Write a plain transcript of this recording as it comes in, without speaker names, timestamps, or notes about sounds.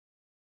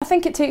I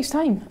think it takes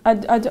time. I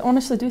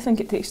honestly do think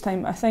it takes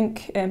time. I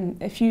think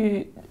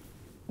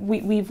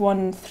we've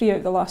won 3 out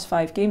of the last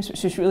 5 games,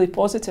 which is really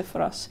positive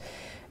for us,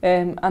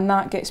 and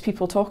that gets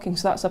people talking,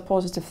 so that's a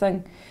positive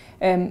thing.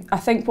 I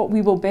think what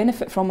we will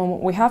benefit from, and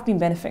what we have been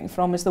benefiting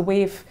from, is the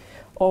wave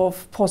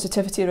of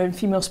positivity around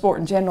female sport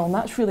in general, and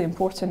that's really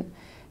important,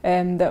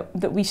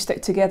 that we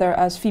stick together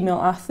as female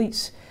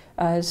athletes,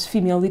 as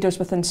female leaders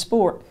within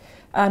sport.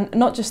 And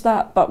not just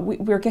that, but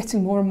we're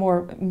getting more and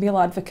more male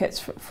advocates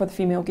for the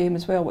female game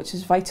as well, which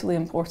is vitally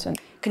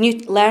important. Can you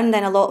learn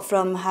then a lot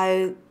from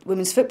how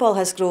women's football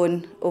has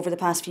grown over the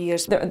past few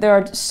years? There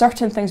are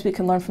certain things we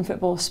can learn from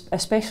football,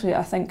 especially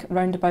I think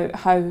around about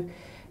how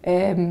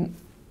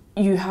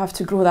you have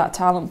to grow that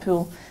talent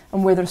pool,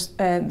 and where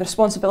the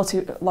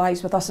responsibility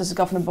lies with us as a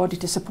governing body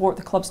to support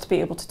the clubs to be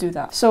able to do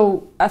that.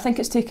 So I think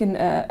it's taken,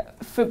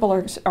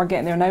 footballers are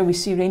getting there now. We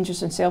see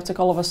Rangers and Celtic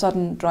all of a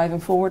sudden driving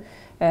forward.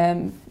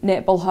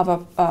 Netball have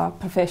a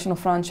professional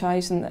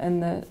franchise in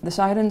the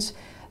Sirens,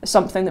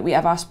 something that we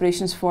have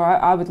aspirations for.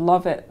 I would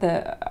love it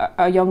that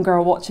a young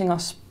girl watching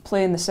us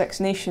play in the Six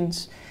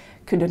Nations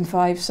could in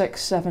 5, 6,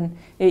 7,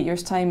 8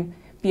 years' time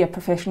be a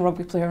professional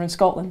rugby player in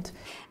Scotland.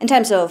 In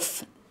terms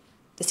of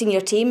the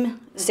senior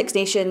team, Six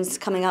Nations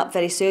coming up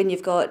very soon,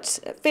 you've got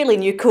a fairly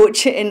new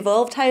coach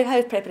involved. How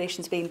have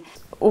preparations been?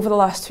 Over the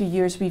last 2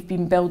 years we've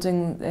been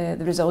building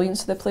the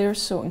resilience of the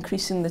players, so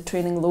increasing the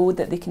training load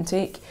that they can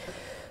take.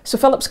 So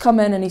Philip's come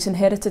in and he's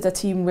inherited a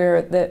team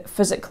where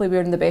physically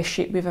we're in the best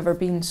shape we've ever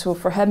been. So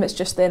for him it's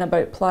just then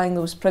about applying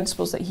those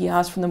principles that he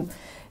has from them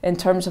in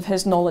terms of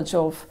his knowledge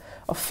of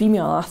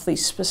female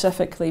athletes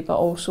specifically, but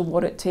also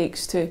what it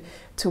takes to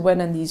win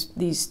in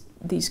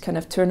these kind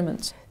of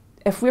tournaments.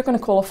 If we're going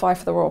to qualify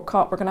for the World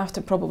Cup, we're going to have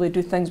to probably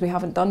do things we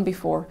haven't done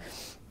before.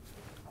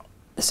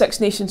 The Six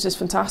Nations is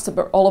fantastic,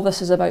 but all of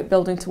this is about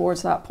building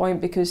towards that point,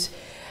 because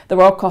the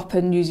World Cup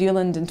in New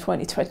Zealand in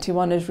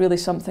 2021 is really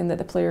something that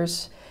the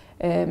players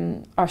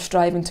are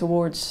striving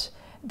towards.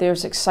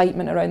 There's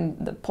excitement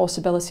around the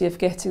possibility of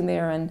getting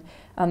there,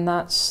 and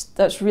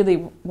that's really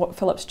what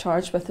Philip's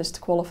charged with, is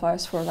to qualify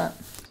us for that.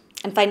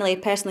 And finally,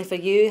 personally for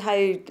you,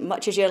 how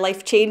much has your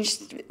life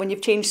changed when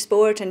you've changed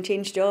sport and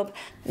changed job?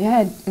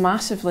 Yeah,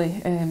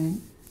 massively.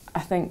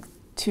 I think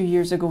 2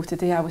 years ago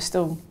today I was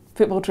still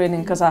football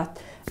training because I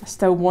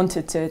still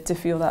wanted to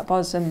feel that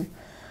buzz, and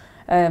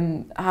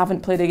I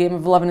haven't played a game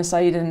of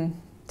 11-a-side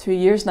in 2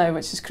 years now,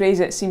 which is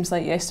crazy. It seems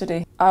like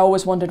yesterday. I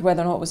always wondered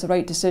whether or not it was the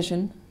right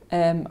decision,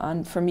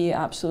 and for me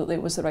absolutely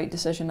it was the right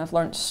decision. I've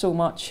learnt so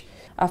much.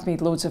 I've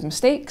made loads of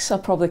mistakes, I'll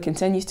probably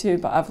continue to,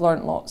 but I've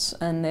learnt lots,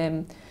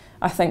 and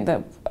I think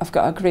that I've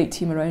got a great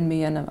team around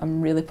me, and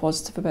I'm really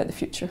positive about the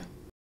future.